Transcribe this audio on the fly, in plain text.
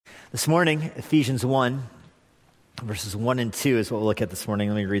This morning, Ephesians 1, verses 1 and 2 is what we'll look at this morning.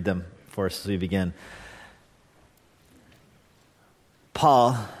 Let me read them for us as we begin.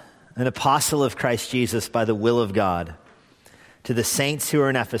 Paul, an apostle of Christ Jesus by the will of God, to the saints who are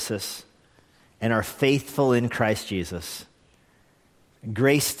in Ephesus and are faithful in Christ Jesus,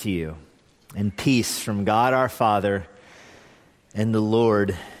 grace to you and peace from God our Father and the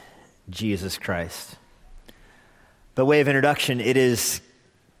Lord Jesus Christ. By way of introduction, it is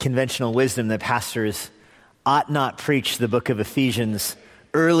conventional wisdom that pastors ought not preach the book of Ephesians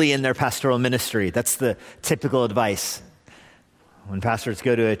early in their pastoral ministry. That's the typical advice. When pastors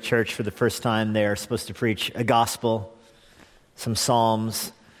go to a church for the first time, they are supposed to preach a gospel, some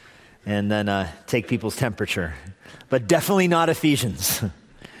psalms, and then take people's temperature. But definitely not Ephesians.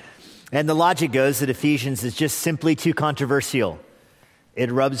 And the logic goes that Ephesians is just simply too controversial.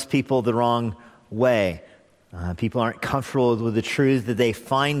 It rubs people the wrong way. People aren't comfortable with the truth that they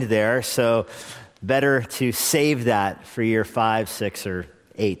find there, so better to save that for year 5, 6, or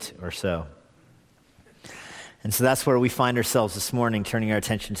 8 or so. And so that's where we find ourselves this morning, turning our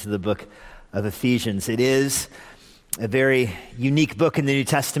attention to the book of Ephesians. It is a very unique book in the New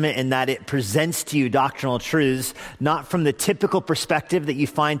Testament in that it presents to you doctrinal truths, not from the typical perspective that you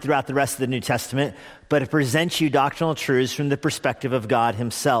find throughout the rest of the New Testament, but it presents you doctrinal truths from the perspective of God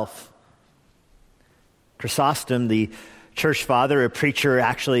himself. Chrysostom, the church father, a preacher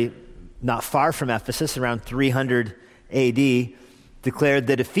actually not far from Ephesus, around 300 AD, declared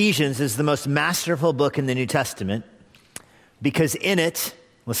that Ephesians is the most masterful book in the New Testament because in it,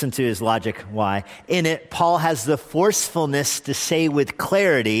 listen to his logic why, in it, Paul has the forcefulness to say with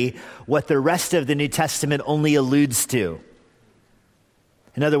clarity what the rest of the New Testament only alludes to.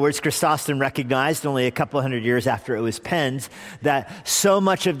 In other words, Chrysostom recognized only a couple hundred years after it was penned that so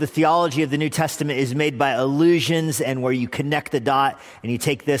much of the theology of the New Testament is made by allusions and where you connect the dot and you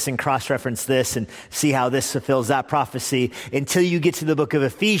take this and cross-reference this and see how this fulfills that prophecy until you get to the book of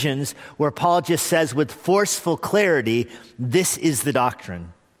Ephesians where Paul just says with forceful clarity, this is the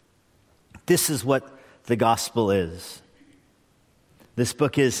doctrine. This is what the gospel is. This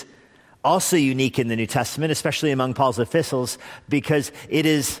book is also unique in the New Testament, especially among Paul's epistles, because it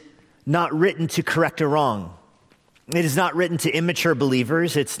is not written to correct a wrong. It is not written to immature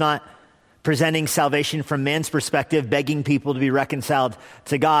believers. It's not presenting salvation from man's perspective, begging people to be reconciled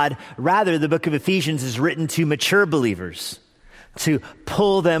to God. Rather, the book of Ephesians is written to mature believers, to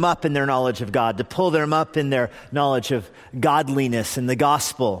pull them up in their knowledge of God, to pull them up in their knowledge of godliness and the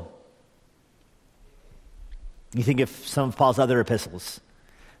gospel. You think of some of Paul's other epistles.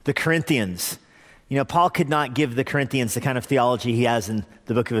 The Corinthians. Paul could not give the Corinthians the kind of theology he has in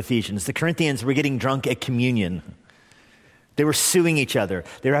the book of Ephesians. The Corinthians were getting drunk at communion. They were suing each other.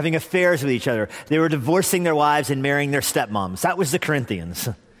 They were having affairs with each other. They were divorcing their wives and marrying their stepmoms. That was the Corinthians.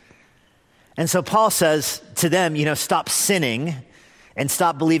 And so Paul says to them, stop sinning and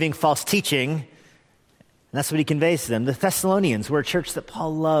stop believing false teaching. And that's what he conveys to them. The Thessalonians were a church that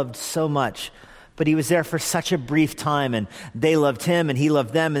Paul loved so much. But he was there for such a brief time, and they loved him, and he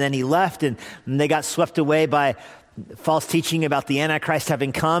loved them, and then he left, and they got swept away by false teaching about the Antichrist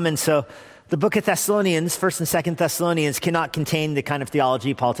having come. And so the book of Thessalonians, 1st and 2nd Thessalonians, cannot contain the kind of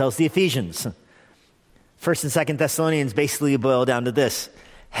theology Paul tells the Ephesians. 1st and 2nd Thessalonians basically boil down to this.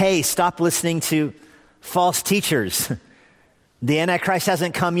 Hey, stop listening to false teachers. The Antichrist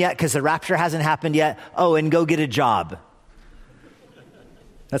hasn't come yet because the rapture hasn't happened yet. Oh, and go get a job.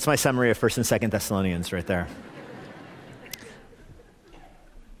 That's my summary of 1st and 2nd Thessalonians right there.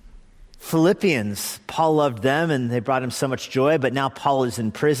 Philippians, Paul loved them and they brought him so much joy, but now Paul is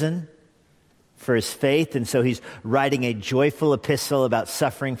in prison for his faith, and so he's writing a joyful epistle about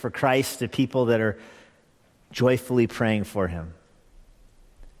suffering for Christ to people that are joyfully praying for him.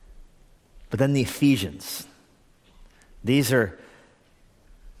 But then the Ephesians, these are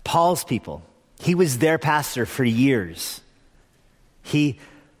Paul's people. He was their pastor for years. He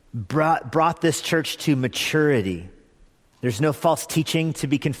brought this church to maturity. There's no false teaching to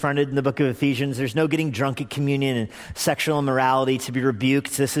be confronted in the book of Ephesians. There's no getting drunk at communion and sexual immorality to be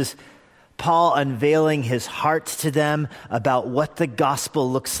rebuked. This is Paul unveiling his heart to them about what the gospel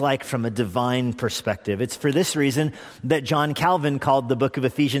looks like from a divine perspective. It's for this reason that John Calvin called the book of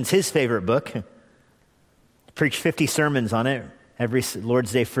Ephesians his favorite book. He preached 50 sermons on it. Every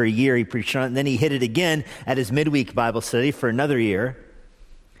Lord's Day for a year he preached on it, and then he hit it again at his midweek Bible study for another year.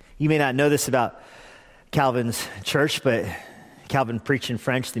 You may not know this about Calvin's church, but Calvin preached in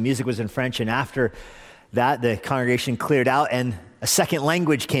French. The music was in French, and after that, the congregation cleared out, and a second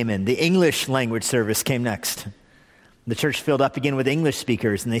language came in. The English language service came next. The church filled up again with English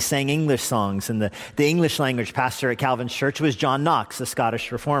speakers, and they sang English songs. And the English language pastor at Calvin's church was John Knox, a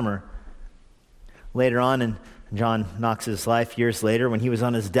Scottish reformer. Later on in John Knox's life, years later, when he was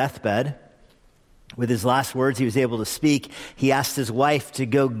on his deathbed, with his last words he was able to speak, he asked his wife to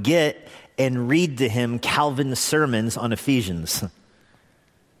go get and read to him Calvin's sermons on Ephesians.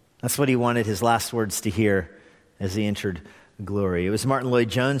 That's what he wanted his last words to hear as he entered glory. It was Martin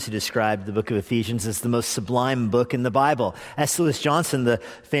Lloyd-Jones who described the book of Ephesians as the most sublime book in the Bible. S. Lewis Johnson, the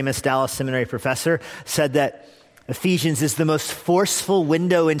famous Dallas Seminary professor, said that Ephesians is the most forceful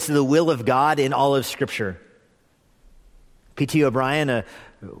window into the will of God in all of Scripture. P.T. O'Brien, a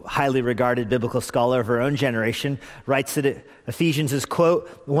highly regarded biblical scholar of our own generation, writes that Ephesians is, quote,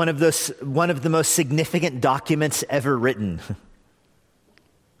 one of the most significant documents ever written.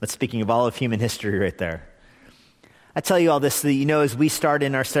 That's speaking of all of human history right there. I tell you all this so that you know as we start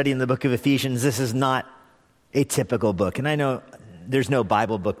in our study in the book of Ephesians, this is not a typical book. And I know there's no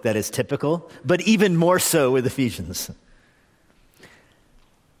Bible book that is typical, but even more so with Ephesians.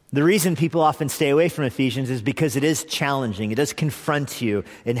 The reason people often stay away from Ephesians is because it is challenging. It does confront you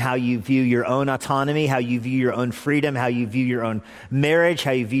in how you view your own autonomy, how you view your own freedom, how you view your own marriage,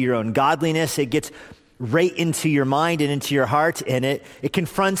 how you view your own godliness. It gets right into your mind and into your heart, and it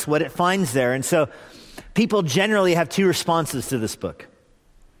confronts what it finds there. And so people generally have two responses to this book.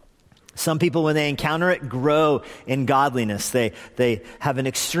 Some people, when they encounter it, grow in godliness. They have an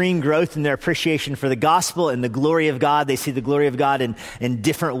extreme growth in their appreciation for the gospel and the glory of God. They see the glory of God in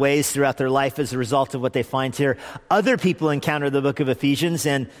different ways throughout their life as a result of what they find here. Other people encounter the book of Ephesians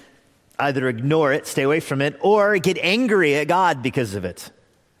and either ignore it, stay away from it, or get angry at God because of it.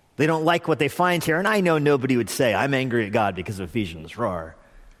 They don't like what they find here. And I know nobody would say, I'm angry at God because of Ephesians, roar.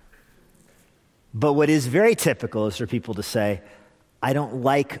 But what is very typical is for people to say, I don't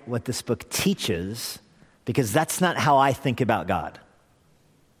like what this book teaches because that's not how I think about God,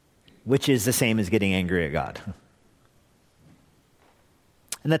 which is the same as getting angry at God.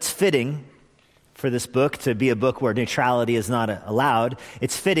 And that's fitting for this book to be a book where neutrality is not allowed.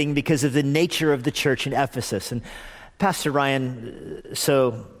 It's fitting because of the nature of the church in Ephesus. And Pastor Ryan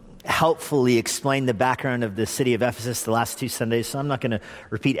so helpfully explained the background of the city of Ephesus the last 2 Sundays, so I'm not going to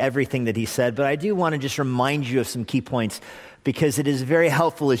repeat everything that he said, but I do want to just remind you of some key points because it is very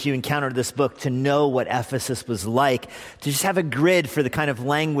helpful as you encounter this book to know what Ephesus was like, to just have a grid for the kind of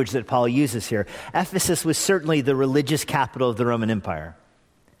language that Paul uses here. Ephesus was certainly the religious capital of the Roman Empire.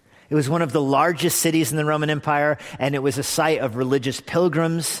 It was one of the largest cities in the Roman Empire, and it was a site of religious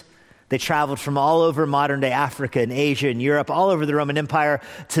pilgrims. They traveled from all over modern-day Africa and Asia and Europe, all over the Roman Empire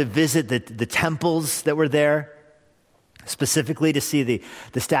to visit the temples that were there, specifically to see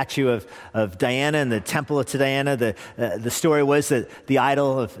the statue of Diana and the temple to Diana. The story was that the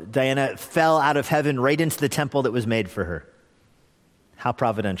idol of Diana fell out of heaven right into the temple that was made for her. How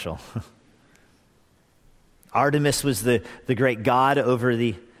providential. Artemis was the great god over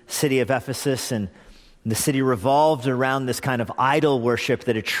the city of Ephesus, and the city revolved around this kind of idol worship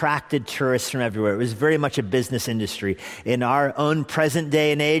that attracted tourists from everywhere. It was very much a business industry. In our own present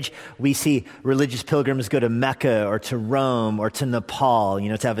day and age, we see religious pilgrims go to Mecca or to Rome or to Nepal,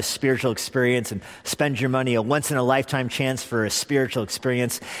 to have a spiritual experience and spend your money, a once-in-a-lifetime chance for a spiritual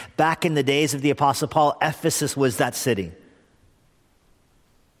experience. Back in the days of the Apostle Paul, Ephesus was that city.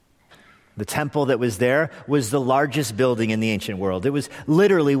 The temple that was there was the largest building in the ancient world. It was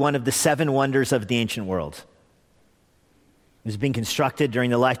literally one of the 7 wonders of the ancient world. It was being constructed during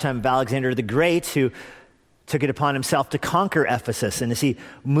the lifetime of Alexander the Great, who took it upon himself to conquer Ephesus. And as he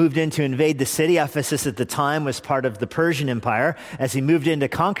moved in to invade the city, Ephesus at the time was part of the Persian Empire. As he moved in to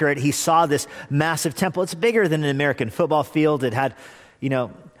conquer it, he saw this massive temple. It's bigger than an American football field. It had,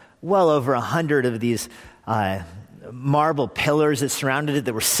 well over 100 of these marble pillars that surrounded it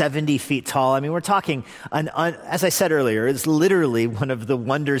that were 70 feet tall. I mean, we're talking, as I said earlier, it's literally one of the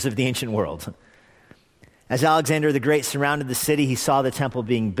wonders of the ancient world. As Alexander the Great surrounded the city, he saw the temple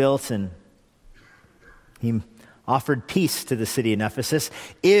being built, and he offered peace to the city in Ephesus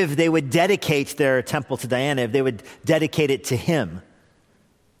if they would dedicate their temple to Diana, if they would dedicate it to him.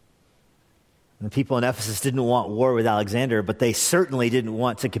 And the people in Ephesus didn't want war with Alexander, but they certainly didn't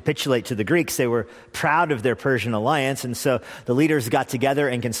want to capitulate to the Greeks. They were proud of their Persian alliance, and so the leaders got together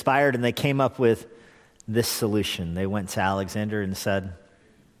and conspired, and they came up with this solution. They went to Alexander and said,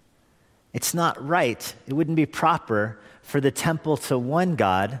 it's not right, it wouldn't be proper for the temple to one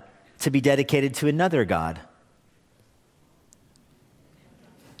god to be dedicated to another god.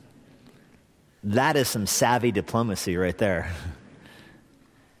 That is some savvy diplomacy right there.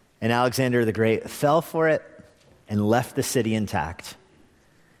 And Alexander the Great fell for it and left the city intact.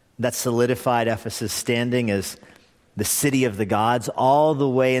 That solidified Ephesus' standing as the city of the gods, all the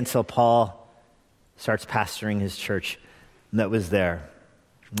way until Paul starts pastoring his church that was there.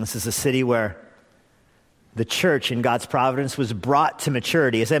 And this is a city where the church in God's providence was brought to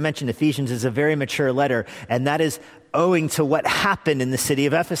maturity. As I mentioned, Ephesians is a very mature letter, and that is owing to what happened in the city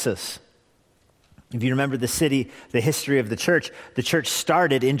of Ephesus. If you remember the history of the church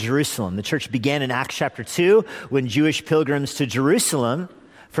started in Jerusalem. The church began in Acts chapter 2 when Jewish pilgrims to Jerusalem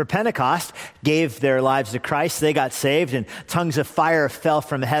for Pentecost gave their lives to Christ. They got saved, and tongues of fire fell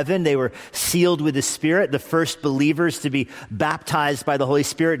from heaven. They were sealed with the Spirit, the first believers to be baptized by the Holy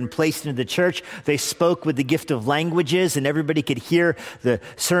Spirit and placed into the church. They spoke with the gift of languages, and everybody could hear the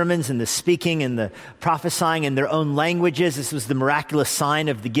sermons and the speaking and the prophesying in their own languages. This was the miraculous sign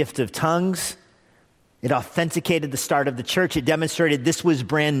of the gift of tongues. It authenticated the start of the church. It demonstrated this was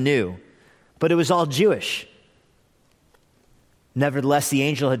brand new, but it was all Jewish. Nevertheless, the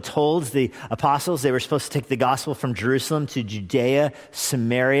angel had told the apostles they were supposed to take the gospel from Jerusalem to Judea,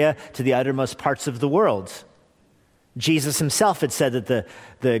 Samaria, to the uttermost parts of the world. Jesus himself had said that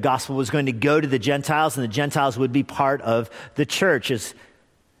the gospel was going to go to the Gentiles, and the Gentiles would be part of the church. It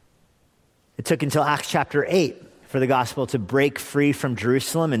took until Acts chapter 8 for the gospel to break free from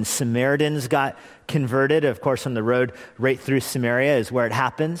Jerusalem, and Samaritans got converted. Of course, on the road right through Samaria is where it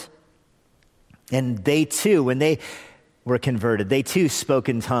happened. And they too, when they were converted, they too spoke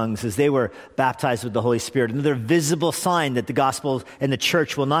in tongues as they were baptized with the Holy Spirit. Another visible sign that the gospel and the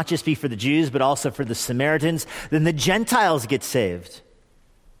church will not just be for the Jews, but also for the Samaritans. Then the Gentiles get saved.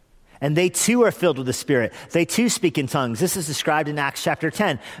 And they too are filled with the Spirit. They too speak in tongues. This is described in Acts chapter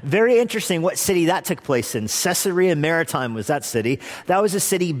 10. Very interesting what city that took place in. Caesarea Maritime was that city. That was a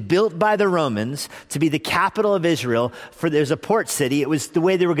city built by the Romans to be the capital of Israel. There's a port city. It was the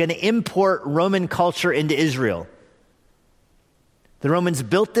way they were going to import Roman culture into Israel. The Romans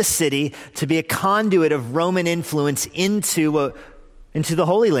built this city to be a conduit of Roman influence into the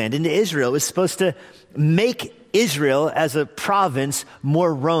Holy Land, into Israel. It was supposed to make Israel as a province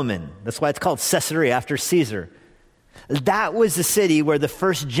more Roman. That's why it's called Caesarea, after Caesar. That was the city where the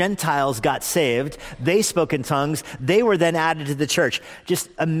first Gentiles got saved. They spoke in tongues. They were then added to the church. Just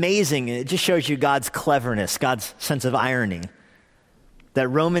amazing. It just shows you God's cleverness, God's sense of irony. That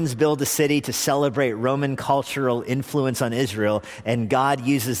Romans build a city to celebrate Roman cultural influence on Israel, and God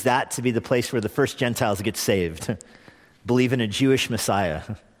uses that to be the place where the first Gentiles get saved, believe in a Jewish Messiah.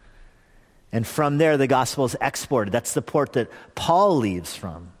 And from there, the gospel is exported. That's the port that Paul leaves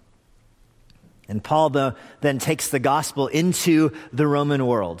from. And Paul then takes the gospel into the Roman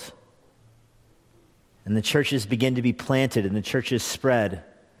world. And the churches begin to be planted, and the churches spread.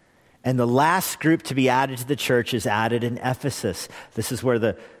 And the last group to be added to the church is added in Ephesus. This is where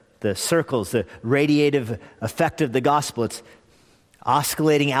the circles, the radiative effect of the gospel, it's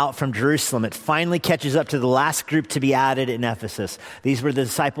oscillating out from Jerusalem. It finally catches up to the last group to be added in Ephesus. These were the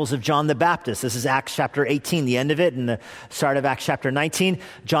disciples of John the Baptist. This is Acts chapter 18, the end of it, and the start of Acts chapter 19.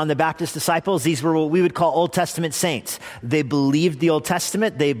 John the Baptist disciples, these were what we would call Old Testament saints. They believed the Old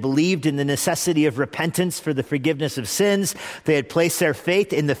Testament. They believed in the necessity of repentance for the forgiveness of sins. They had placed their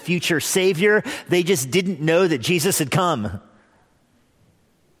faith in the future Savior. They just didn't know that Jesus had come.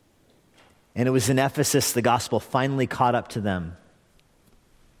 And it was in Ephesus the gospel finally caught up to them.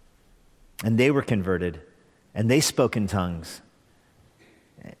 And they were converted, and they spoke in tongues.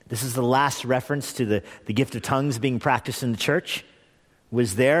 This is the last reference to the gift of tongues being practiced in the church.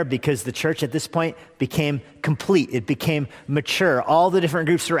 Was there because the church at this point became complete. It became mature. All the different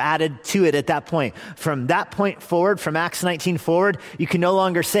groups were added to it at that point. From that point forward, from Acts 19 forward, you can no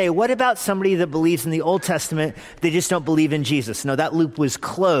longer say, what about somebody that believes in the Old Testament, they just don't believe in Jesus? No, that loop was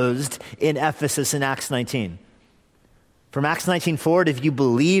closed in Ephesus in Acts 19. From Acts 19 forward, if you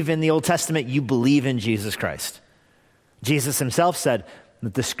believe in the Old Testament, you believe in Jesus Christ. Jesus himself said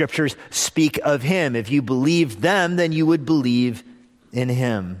that the scriptures speak of him. If you believed them, then you would believe in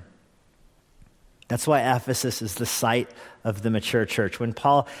him. That's why Ephesus is the site of the mature church. When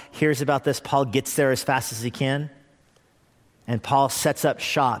Paul hears about this, Paul gets there as fast as he can, and Paul sets up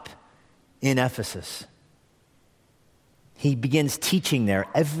shop in Ephesus. He begins teaching there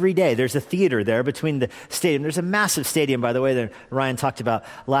every day. There's a theater there between the stadium. There's a massive stadium, by the way, that Ryan talked about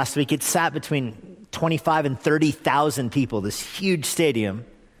last week. It sat between 25 and 30,000 people, this huge stadium.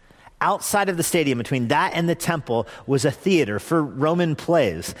 Outside of the stadium, between that and the temple, was a theater for Roman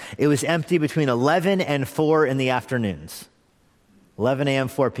plays. It was empty between 11 and 4 in the afternoons. 11 a.m.,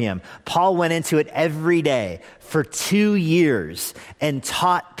 4 p.m. Paul went into it every day for 2 years and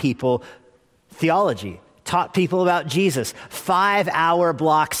taught people theology. Taught people about Jesus, 5-hour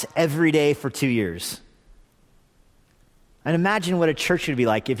blocks every day for 2 years. And imagine what a church would be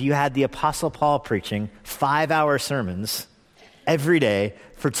like if you had the Apostle Paul preaching 5-hour sermons every day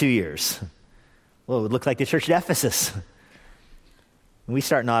for 2 years. Well, it would look like the church at Ephesus. And we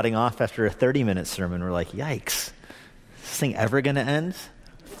start nodding off after a 30-minute sermon. We're like, yikes, is this thing ever going to end?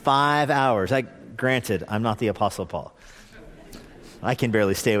 5 hours. Granted, I'm not the Apostle Paul. I can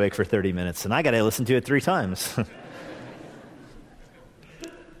barely stay awake for 30 minutes, and I got to listen to it 3 times.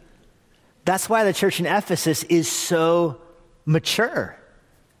 That's why the church in Ephesus is so mature,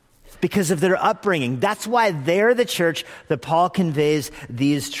 because of their upbringing. That's why they're the church that Paul conveys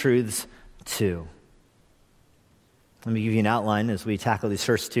these truths to. Let me give you an outline as we tackle these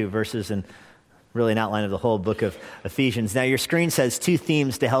first 2 verses, and really an outline of the whole book of Ephesians. Now, your screen says 2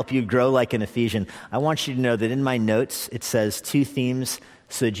 themes to help you grow like an Ephesian. I want you to know that in my notes, it says 2 themes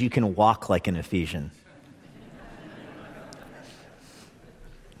so that you can walk like an Ephesian.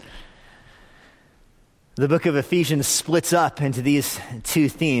 The book of Ephesians splits up into these 2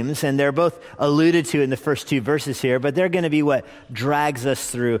 themes, and they're both alluded to in the first 2 verses here, but they're going to be what drags us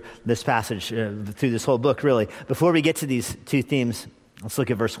through this passage, through this whole book, really. Before we get to these 2 themes, let's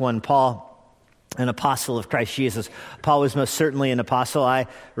look at verse 1. Paul, an apostle of Christ Jesus. Paul was most certainly an apostle. I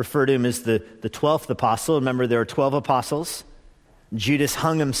refer to him as the 12th apostle. Remember, there are 12 apostles. Judas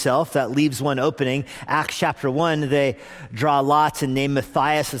hung himself. That leaves one opening. Acts chapter 1, they draw lots and name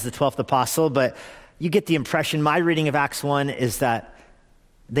Matthias as the 12th apostle, but you get the impression, my reading of Acts 1 is that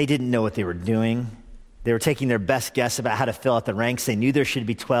they didn't know what they were doing. They were taking their best guess about how to fill out the ranks. They knew there should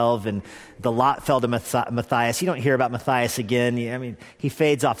be 12, and the lot fell to Matthias. You don't hear about Matthias again. I mean, he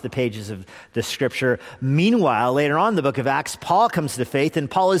fades off the pages of the scripture. Meanwhile, later on in the book of Acts, Paul comes to faith, and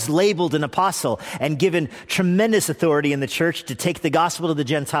Paul is labeled an apostle and given tremendous authority in the church to take the gospel to the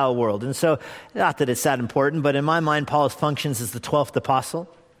Gentile world. And so, not that it's that important, but in my mind, Paul functions as the 12th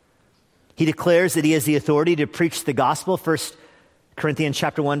apostle. He declares that he has the authority to preach the gospel. 1 Corinthians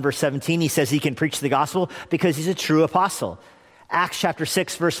chapter 1, verse 17, he says he can preach the gospel because he's a true apostle. Acts chapter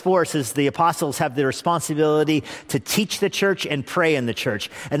 6, verse 4 says the apostles have the responsibility to teach the church and pray in the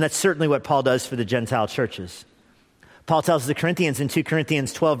church. And that's certainly what Paul does for the Gentile churches. Paul tells the Corinthians in 2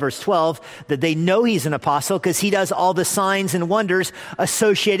 Corinthians 12, verse 12, that they know he's an apostle because he does all the signs and wonders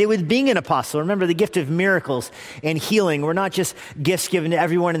associated with being an apostle. Remember, the gift of miracles and healing were not just gifts given to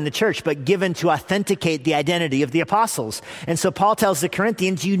everyone in the church, but given to authenticate the identity of the apostles. And so Paul tells the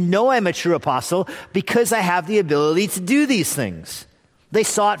Corinthians, you know I'm a true apostle because I have the ability to do these things. They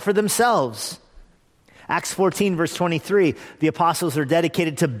saw it for themselves. Acts 14, verse 23, the apostles are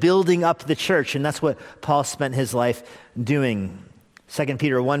dedicated to building up the church, and that's what Paul spent his life doing. 2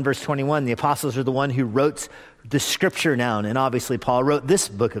 Peter 1, verse 21, the apostles are the one who wrote the scripture down, and obviously Paul wrote this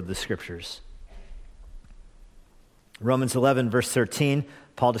book of the scriptures. Romans 11, verse 13,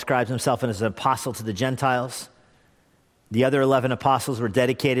 Paul describes himself as an apostle to the Gentiles. The other 11 apostles were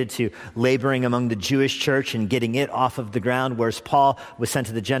dedicated to laboring among the Jewish church and getting it off of the ground, whereas Paul was sent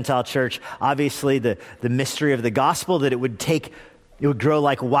to the Gentile church. Obviously, the mystery of the gospel, that it would grow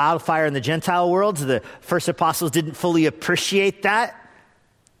like wildfire in the Gentile world. The first apostles didn't fully appreciate that.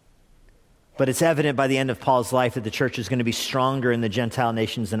 But it's evident by the end of Paul's life that the church is going to be stronger in the Gentile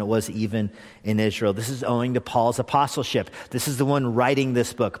nations than it was even in Israel. This is owing to Paul's apostleship. This is the one writing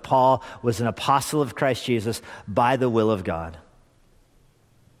this book. Paul was an apostle of Christ Jesus by the will of God.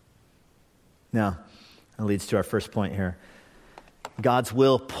 Now, that leads to our first point here. God's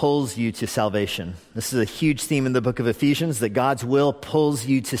will pulls you to salvation. This is a huge theme in the book of Ephesians, that God's will pulls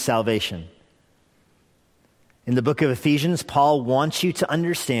you to salvation. In the book of Ephesians, Paul wants you to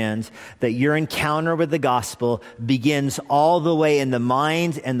understand that your encounter with the gospel begins all the way in the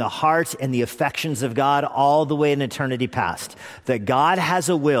mind and the heart and the affections of God, all the way in eternity past. That God has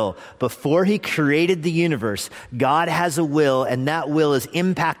a will. Before he created the universe, God has a will, and that will is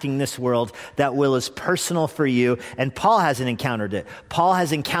impacting this world. That will is personal for you, and Paul hasn't encountered it. Paul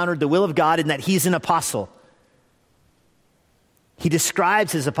has encountered the will of God in that he's an apostle. He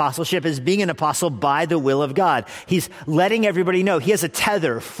describes his apostleship as being an apostle by the will of God. He's letting everybody know he has a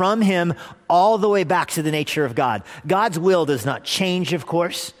tether from him all the way back to the nature of God. God's will does not change, of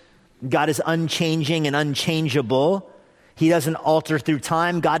course. God is unchanging and unchangeable. He doesn't alter through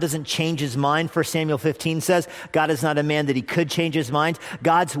time. God doesn't change his mind. 1 Samuel 15 says, God is not a man that he could change his mind.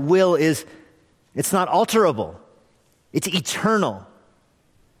 God's will it's not alterable. It's eternal.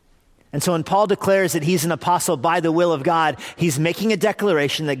 And so when Paul declares that he's an apostle by the will of God, he's making a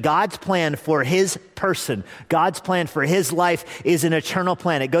declaration that God's plan for his person, God's plan for his life is an eternal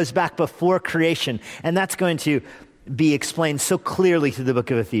plan. It goes back before creation. And that's going to be explained so clearly through the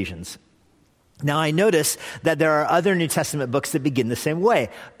book of Ephesians. Now, I notice that there are other New Testament books that begin the same way.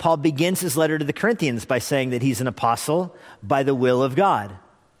 Paul begins his letter to the Corinthians by saying that he's an apostle by the will of God.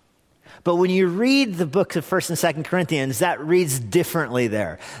 But when you read the books of 1st and 2nd Corinthians, that reads differently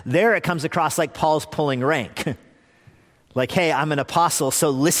there. There it comes across like Paul's pulling rank. Like, hey, I'm an apostle,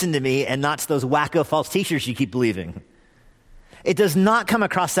 so listen to me and not to those wacko false teachers you keep believing. It does not come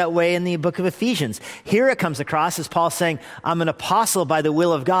across that way in the book of Ephesians. Here it comes across as Paul saying, I'm an apostle by the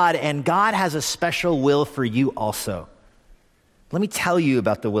will of God, and God has a special will for you also. Let me tell you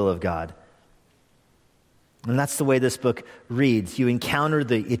about the will of God. And that's the way this book reads. You encounter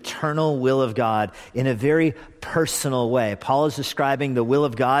the eternal will of God in a very personal way. Paul is describing the will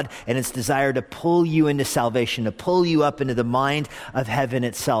of God and its desire to pull you into salvation, to pull you up into the mind of heaven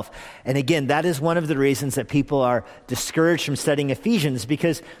itself. And again, that is one of the reasons that people are discouraged from studying Ephesians,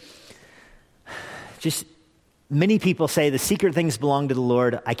 because just many people say the secret things belong to the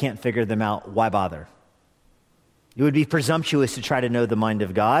Lord. I can't figure them out. Why bother? It would be presumptuous to try to know the mind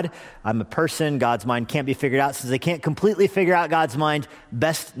of God. I'm a person. God's mind can't be figured out. Since they can't completely figure out God's mind,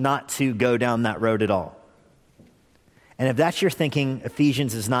 best not to go down that road at all. And if that's your thinking,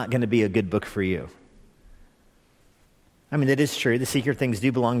 Ephesians is not going to be a good book for you. I mean, it is true. The secret things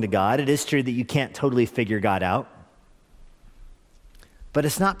do belong to God. It is true that you can't totally figure God out. But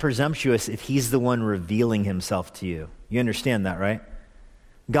it's not presumptuous if he's the one revealing himself to you. You understand that, right?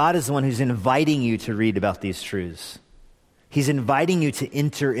 God is the one who's inviting you to read about these truths. He's inviting you to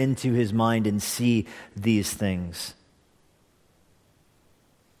enter into his mind and see these things.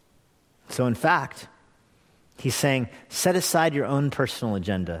 So in fact, he's saying, set aside your own personal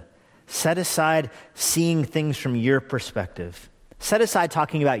agenda. Set aside seeing things from your perspective. Set aside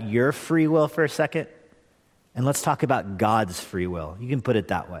talking about your free will for a second, and let's talk about God's free will. You can put it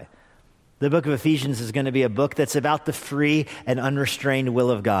that way. The book of Ephesians is going to be a book that's about the free and unrestrained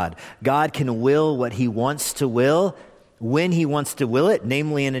will of God. God can will what he wants to will, when he wants to will it,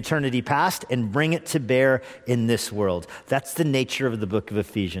 namely in eternity past, and bring it to bear in this world. That's the nature of the book of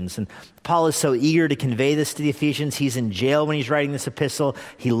Ephesians. And Paul is so eager to convey this to the Ephesians. He's in jail when he's writing this epistle.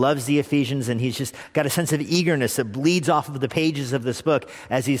 He loves the Ephesians, and he's just got a sense of eagerness that bleeds off of the pages of this book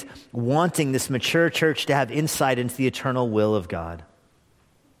as he's wanting this mature church to have insight into the eternal will of God.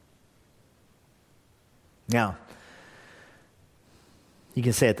 Now, you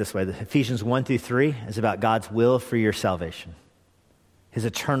can say it this way. Ephesians 1 through 3 is about God's will for your salvation, his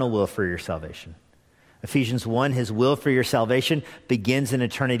eternal will for your salvation. Ephesians 1, his will for your salvation begins in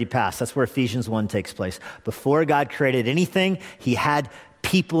eternity past. That's where Ephesians 1 takes place. Before God created anything, he had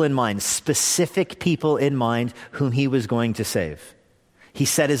people in mind, specific people in mind whom he was going to save. He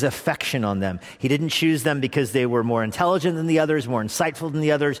set his affection on them. He didn't choose them because they were more intelligent than the others, more insightful than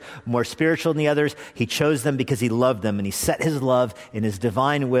the others, more spiritual than the others. He chose them because he loved them, and he set his love in his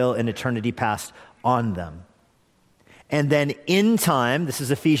divine will in eternity past on them. And then in time, this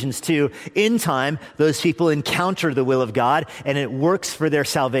is Ephesians 2, in time, those people encounter the will of God, and it works for their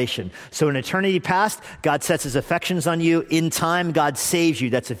salvation. So in eternity past, God sets his affections on you. In time, God saves you.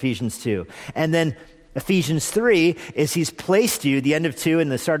 That's Ephesians 2. And then Ephesians 3 is he's placed you, the end of 2 and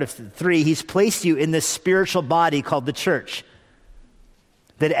the start of 3, he's placed you in this spiritual body called the church.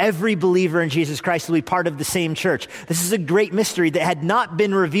 That every believer in Jesus Christ will be part of the same church. This is a great mystery that had not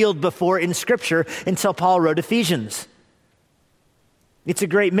been revealed before in Scripture until Paul wrote Ephesians. It's a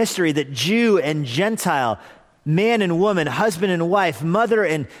great mystery that Jew and Gentile, man and woman, husband and wife, mother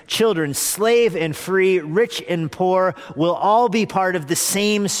and children, slave and free, rich and poor, will all be part of the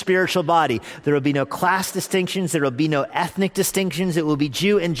same spiritual body. There will be no class distinctions. There will be no ethnic distinctions. It will be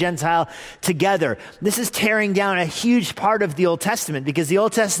Jew and Gentile together. This is tearing down a huge part of the Old Testament because the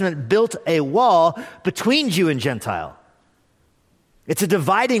Old Testament built a wall between Jew and Gentile. It's a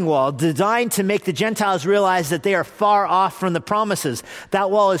dividing wall designed to make the Gentiles realize that they are far off from the promises.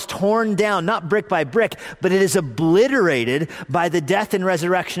 That wall is torn down, not brick by brick, but it is obliterated by the death and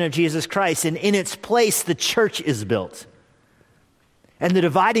resurrection of Jesus Christ. And in its place, the church is built. And the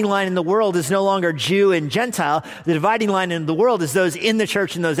dividing line in the world is no longer Jew and Gentile. The dividing line in the world is those in the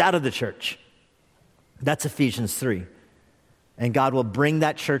church and those out of the church. That's Ephesians 3. And God will bring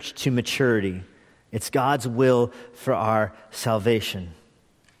that church to maturity. It's God's will for our salvation.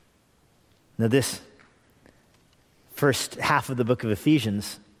 Now this first half of the book of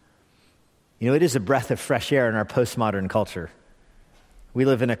Ephesians, it is a breath of fresh air in our postmodern culture. We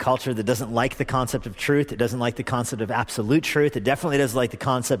live in a culture that doesn't like the concept of truth. It doesn't like the concept of absolute truth. It definitely doesn't like the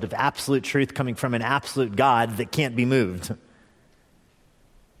concept of absolute truth coming from an absolute God that can't be moved.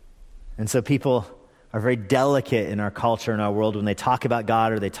 And so people are very delicate in our culture and our world when they talk about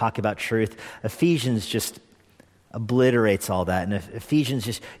God or they talk about truth. Ephesians just obliterates all that. And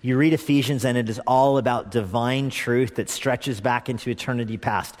Ephesians, you read Ephesians and it is all about divine truth that stretches back into eternity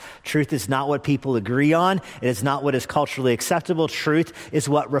past. Truth is not what people agree on. It is not what is culturally acceptable. Truth is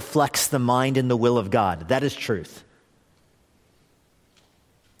what reflects the mind and the will of God. That is truth.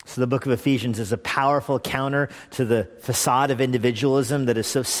 So the book of Ephesians is a powerful counter to the facade of individualism that is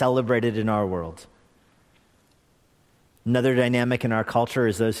so celebrated in our world. Another dynamic in our culture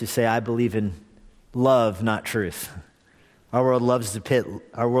is those who say, I believe in love, not truth. Our world loves to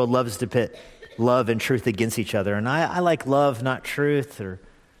pit love and truth against each other. And I like love, not truth. Or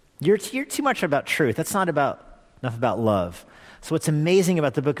you're too much about truth. That's not enough about love. So what's amazing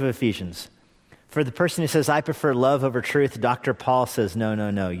about the book of Ephesians, for the person who says, I prefer love over truth, Dr. Paul says,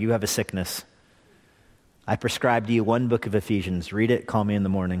 no, you have a sickness. I prescribe to you one book of Ephesians. Read it, call me in the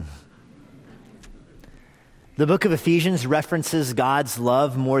morning. The book of Ephesians references God's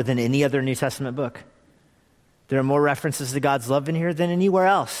love more than any other New Testament book. There are more references to God's love in here than anywhere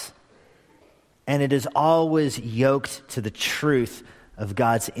else. And it is always yoked to the truth of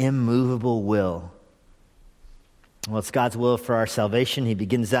God's immovable will. Well, it's God's will for our salvation. He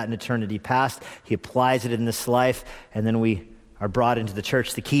begins that in eternity past. He applies it in this life, and then we are brought into the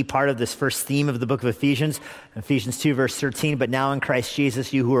church. The key part of this first theme of the book of Ephesians, Ephesians 2, verse 13, but now in Christ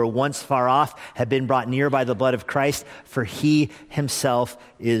Jesus, you who were once far off have been brought near by the blood of Christ, for he himself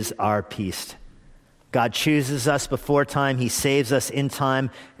is our peace. God chooses us before time, he saves us in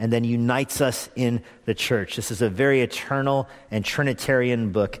time, and then unites us in the church. This is a very eternal and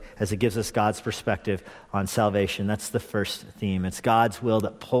Trinitarian book as it gives us God's perspective on salvation. That's the first theme. It's God's will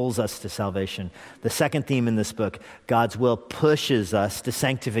that pulls us to salvation. The second theme in this book, God's will pushes us to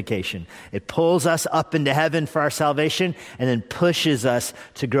sanctification. It pulls us up into heaven for our salvation and then pushes us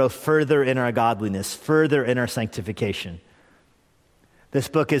to grow further in our godliness, further in our sanctification. This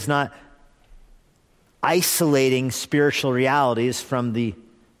book is not isolating spiritual realities from the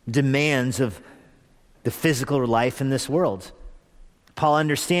demands of the physical life in this world. Paul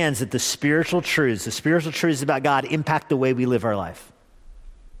understands that the spiritual truths about God impact the way we live our life.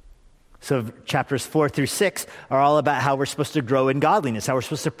 So chapters 4 through 6 are all about how we're supposed to grow in godliness, how we're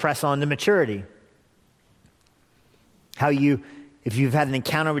supposed to press on to maturity. If you've had an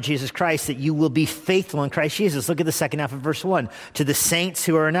encounter with Jesus Christ, that you will be faithful in Christ Jesus. Look at the second half of verse 1. To the saints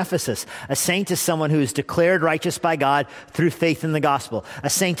who are in Ephesus. A saint is someone who is declared righteous by God through faith in the gospel.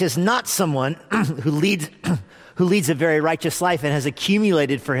 A saint is not someone who leads a very righteous life and has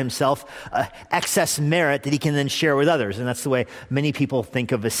accumulated for himself excess merit that he can then share with others. And that's the way many people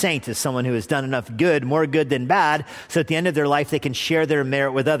think of a saint, as someone who has done enough good, more good than bad, so at the end of their life they can share their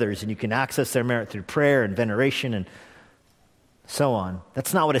merit with others. And you can access their merit through prayer and veneration and so on.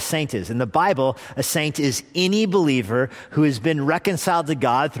 That's not what a saint is. In the Bible, a saint is any believer who has been reconciled to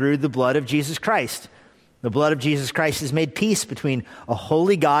God through the blood of Jesus Christ. The blood of Jesus Christ has made peace between a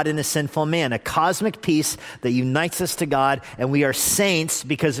holy God and a sinful man, a cosmic peace that unites us to God, and we are saints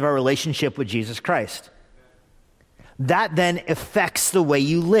because of our relationship with Jesus Christ. That then affects the way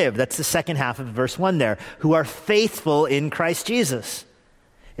you live. That's the second half of verse 1 there, who are faithful in Christ Jesus.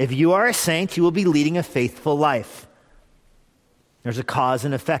 If you are a saint, you will be leading a faithful life. There's a cause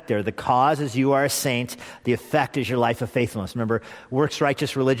and effect there. The cause is you are a saint. The effect is your life of faithfulness. Remember,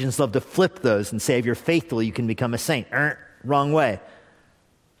 works-righteous religions love to flip those and say if you're faithful, you can become a saint. Wrong way.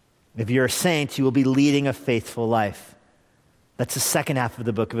 If you're a saint, you will be leading a faithful life. That's the second half of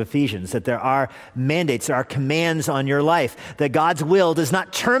the book of Ephesians, that there are mandates, there are commands on your life, that God's will does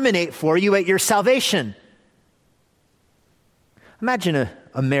not terminate for you at your salvation. Imagine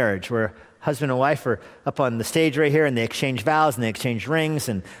a marriage where husband and wife are up on the stage right here and they exchange vows and they exchange rings,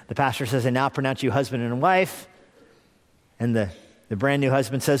 and the pastor says, I now pronounce you husband and wife. And the brand new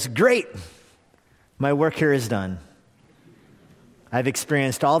husband says, great, my work here is done. I've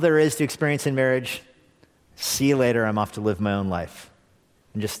experienced all there is to experience in marriage. See you later, I'm off to live my own life.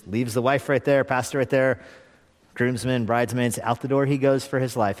 And just leaves the wife right there, pastor right there, groomsmen, bridesmaids, out the door he goes for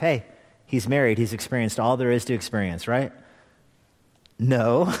his life. Hey, he's married, he's experienced all there is to experience, right?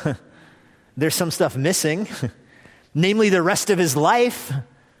 No. There's some stuff missing, namely the rest of his life.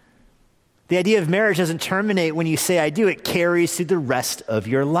 The idea of marriage doesn't terminate when you say I do. It carries through the rest of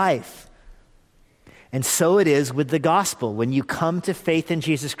your life. And so it is with the gospel. When you come to faith in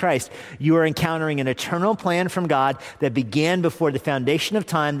Jesus Christ, you are encountering an eternal plan from God that began before the foundation of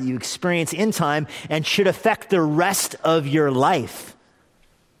time, that you experience in time, and should affect the rest of your life.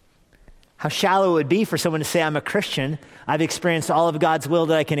 How shallow it would be for someone to say, I'm a Christian, I've experienced all of God's will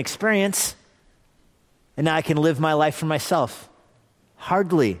that I can experience, and now I can live my life for myself.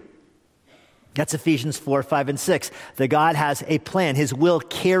 Hardly. That's Ephesians 4, 5, and 6. That God has a plan. His will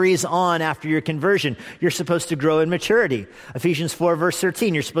carries on after your conversion. You're supposed to grow in maturity. Ephesians 4, verse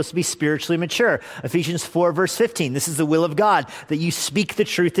 13, you're supposed to be spiritually mature. Ephesians 4, verse 15, this is the will of God, that you speak the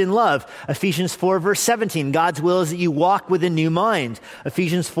truth in love. Ephesians 4, verse 17, God's will is that you walk with a new mind.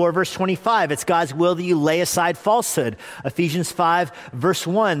 Ephesians 4, verse 25, it's God's will that you lay aside falsehood. Ephesians 5, verse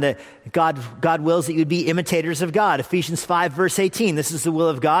 1, that God wills that you would be imitators of God. Ephesians 5, verse 18, this is the will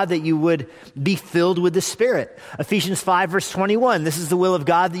of God, that you would be filled with the Spirit. Ephesians 5, verse 21, this is the will of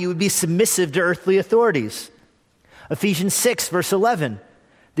God, that you would be submissive to earthly authorities. Ephesians 6, verse 11,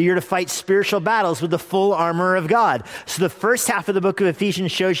 that you're to fight spiritual battles with the full armor of God. So the first half of the book of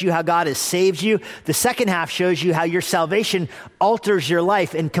Ephesians shows you how God has saved you. The second half shows you how your salvation alters your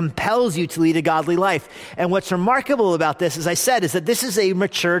life and compels you to lead a godly life. And what's remarkable about this, as I said, is that this is a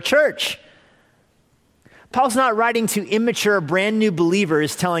mature church. Paul's not writing to immature, brand new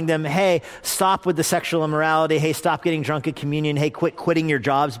believers telling them, hey, stop with the sexual immorality. Hey, stop getting drunk at communion. Hey, quit quitting your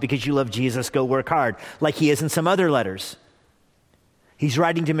jobs because you love Jesus. Go work hard, like he is in some other letters. He's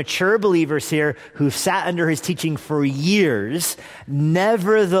writing to mature believers here who've sat under his teaching for years.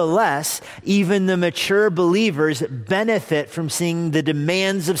 Nevertheless, even the mature believers benefit from seeing the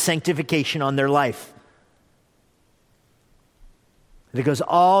demands of sanctification on their life. It goes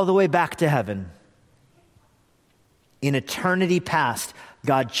all the way back to heaven. In eternity past,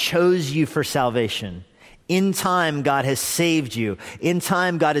 God chose you for salvation. In time, God has saved you. In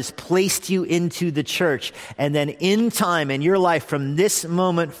time, God has placed you into the church. And then in time, in your life, from this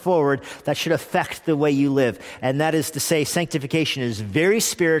moment forward, that should affect the way you live. And that is to say, sanctification is very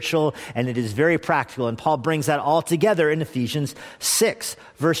spiritual and it is very practical. And Paul brings that all together in Ephesians 6,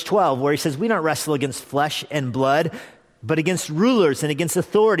 verse 12, where he says, we don't wrestle against flesh and blood, but against rulers and against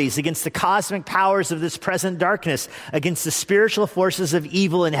authorities, against the cosmic powers of this present darkness, against the spiritual forces of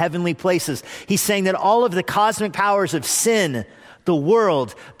evil in heavenly places. He's saying that all of the cosmic powers of sin, the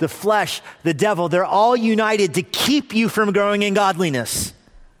world, the flesh, the devil, they're all united to keep you from growing in godliness.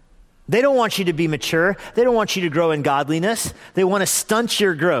 They don't want you to be mature. They don't want you to grow in godliness. They want to stunt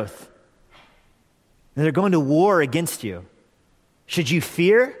your growth. And they're going to war against you. Should you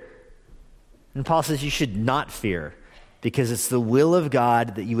fear? And Paul says you should not fear. Because it's the will of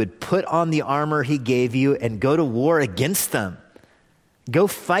God that you would put on the armor he gave you and go to war against them. Go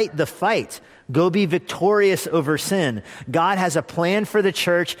fight the fight. Go be victorious over sin. God has a plan for the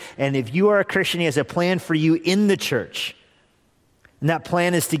church, and if you are a Christian, he has a plan for you in the church. And that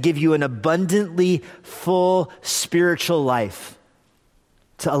plan is to give you an abundantly full spiritual life.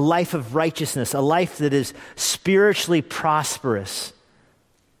 It's a life of righteousness, a life that is spiritually prosperous,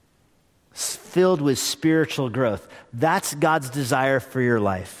 filled with spiritual growth. That's God's desire for your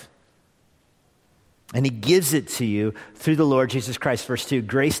life. And he gives it to you through the Lord Jesus Christ. Verse 2,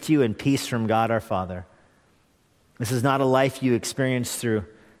 grace to you and peace from God our Father. This is not a life you experience through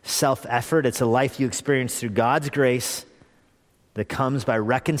self-effort. It's a life you experience through God's grace that comes by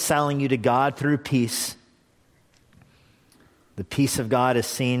reconciling you to God through peace. The peace of God is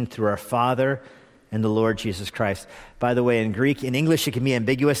seen through our Father and the Lord Jesus Christ. By the way, in Greek, in English, it can be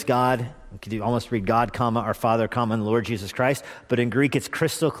ambiguous. God, you could almost read God, comma, our Father, comma, and the Lord Jesus Christ. But in Greek, it's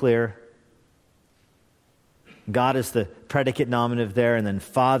crystal clear. God is the predicate nominative there, and then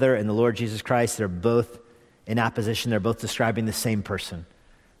Father and the Lord Jesus Christ, they're both in apposition. They're both describing the same person.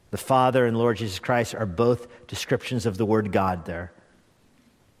 The Father and Lord Jesus Christ are both descriptions of the word God there.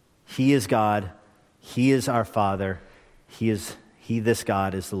 He is God. He is our Father. This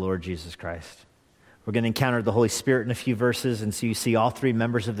God is the Lord Jesus Christ. We're going to encounter the Holy Spirit in a few verses, and so you see all three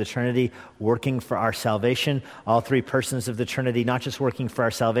members of the Trinity working for our salvation, all three persons of the Trinity not just working for our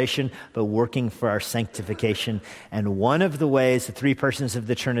salvation, but working for our sanctification. And one of the ways the three persons of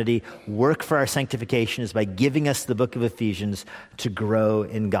the Trinity work for our sanctification is by giving us the book of Ephesians to grow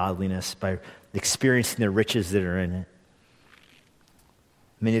in godliness, by experiencing the riches that are in it.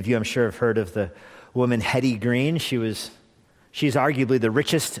 Many of you, I'm sure, have heard of the woman Hetty Green. She's arguably the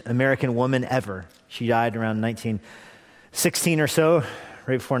richest American woman ever. She died around 1916 or so,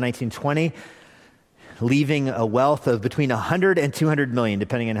 right before 1920, leaving a wealth of between 100 and 200 million,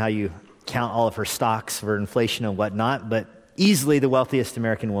 depending on how you count all of her stocks for inflation and whatnot, but easily the wealthiest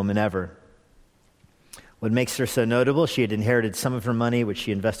American woman ever. What makes her so notable, she had inherited some of her money, which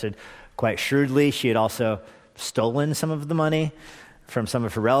she invested quite shrewdly. She had also stolen some of the money from some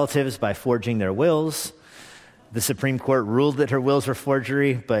of her relatives by forging their wills. The Supreme Court ruled that her wills were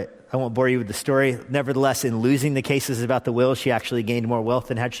forgery, but I won't bore you with the story. Nevertheless, in losing the cases about the wills, she actually gained more wealth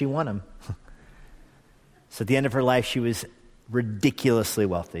than had she won them. So at the end of her life, she was ridiculously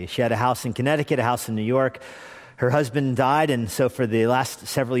wealthy. She had a house in Connecticut, a house in New York. Her husband died, and so for the last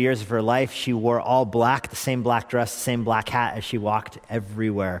several years of her life, she wore all black, the same black dress, the same black hat as she walked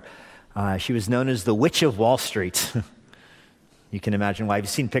everywhere. She was known as the Witch of Wall Street. You can imagine why. If you've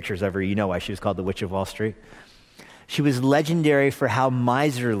seen pictures of her, you know why she was called the Witch of Wall Street. She was legendary for how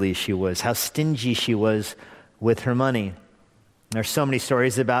miserly she was, how stingy she was with her money. There's so many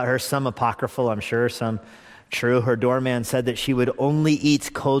stories about her, some apocryphal, I'm sure, some true. Her doorman said that she would only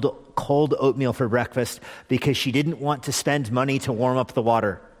eat cold oatmeal for breakfast because she didn't want to spend money to warm up the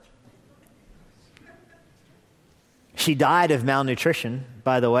water. She died of malnutrition,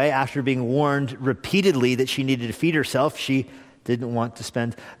 by the way, after being warned repeatedly that she needed to feed herself. She didn't want to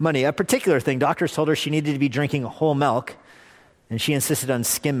spend money. A particular thing, doctors told her she needed to be drinking whole milk, and she insisted on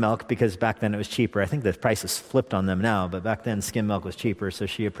skim milk because back then it was cheaper. I think the price has flipped on them now, but back then skim milk was cheaper, so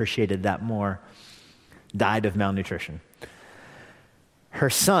she appreciated that more. Died of malnutrition. Her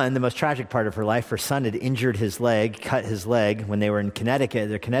son, the most tragic part of her life, her son had injured his leg, cut his leg when they were in Connecticut,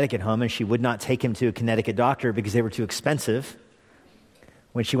 their Connecticut home, and she would not take him to a Connecticut doctor because they were too expensive.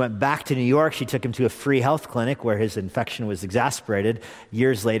 When she went back to New York, she took him to a free health clinic where his infection was exacerbated.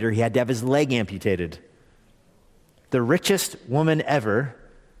 Years later, he had to have his leg amputated. The richest woman ever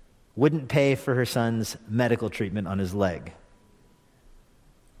wouldn't pay for her son's medical treatment on his leg.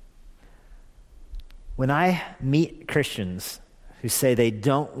 When I meet Christians who say they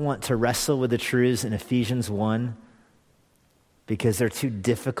don't want to wrestle with the truths in Ephesians 1 because they're too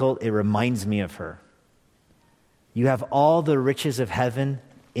difficult, it reminds me of her. You have all the riches of heaven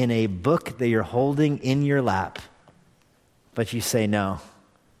in a book that you're holding in your lap, but you say, no,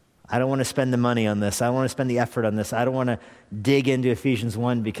 I don't want to spend the money on this. I don't want to spend the effort on this. I don't want to dig into Ephesians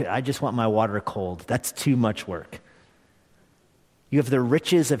 1 because I just want my water cold. That's too much work. You have the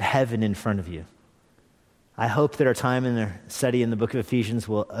riches of heaven in front of you. I hope that our time in the study in the book of Ephesians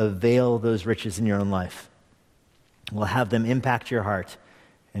will avail those riches in your own life. Will have them impact your heart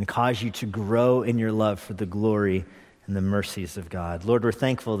and cause you to grow in your love for the glory and the mercies of God. Lord, we're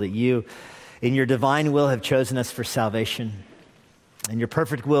thankful that you, in your divine will, have chosen us for salvation, and your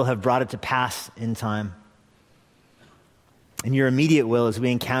perfect will have brought it to pass in time. In your immediate will, as we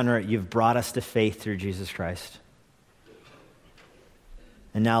encounter it, you've brought us to faith through Jesus Christ.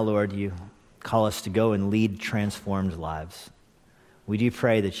 And now, Lord, you call us to go and lead transformed lives. We do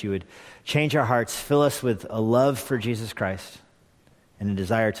pray that you would change our hearts, fill us with a love for Jesus Christ and a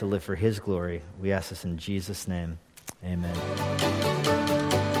desire to live for his glory. We ask this in Jesus' name. Amen.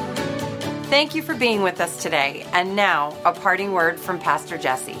 Thank you for being with us today. And now, a parting word from Pastor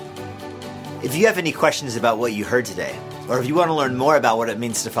Jesse. If you have any questions about what you heard today, or if you want to learn more about what it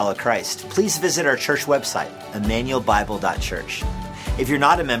means to follow Christ, please visit our church website, emmanuelbible.church. If you're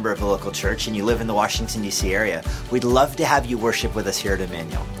not a member of a local church and you live in the Washington, D.C. area, we'd love to have you worship with us here at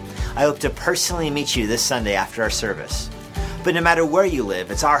Emmanuel. I hope to personally meet you this Sunday after our service. But no matter where you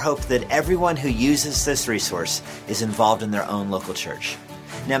live, it's our hope that everyone who uses this resource is involved in their own local church.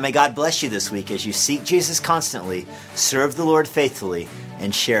 Now may God bless you this week as you seek Jesus constantly, serve the Lord faithfully,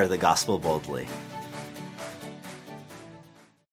 and share the gospel boldly.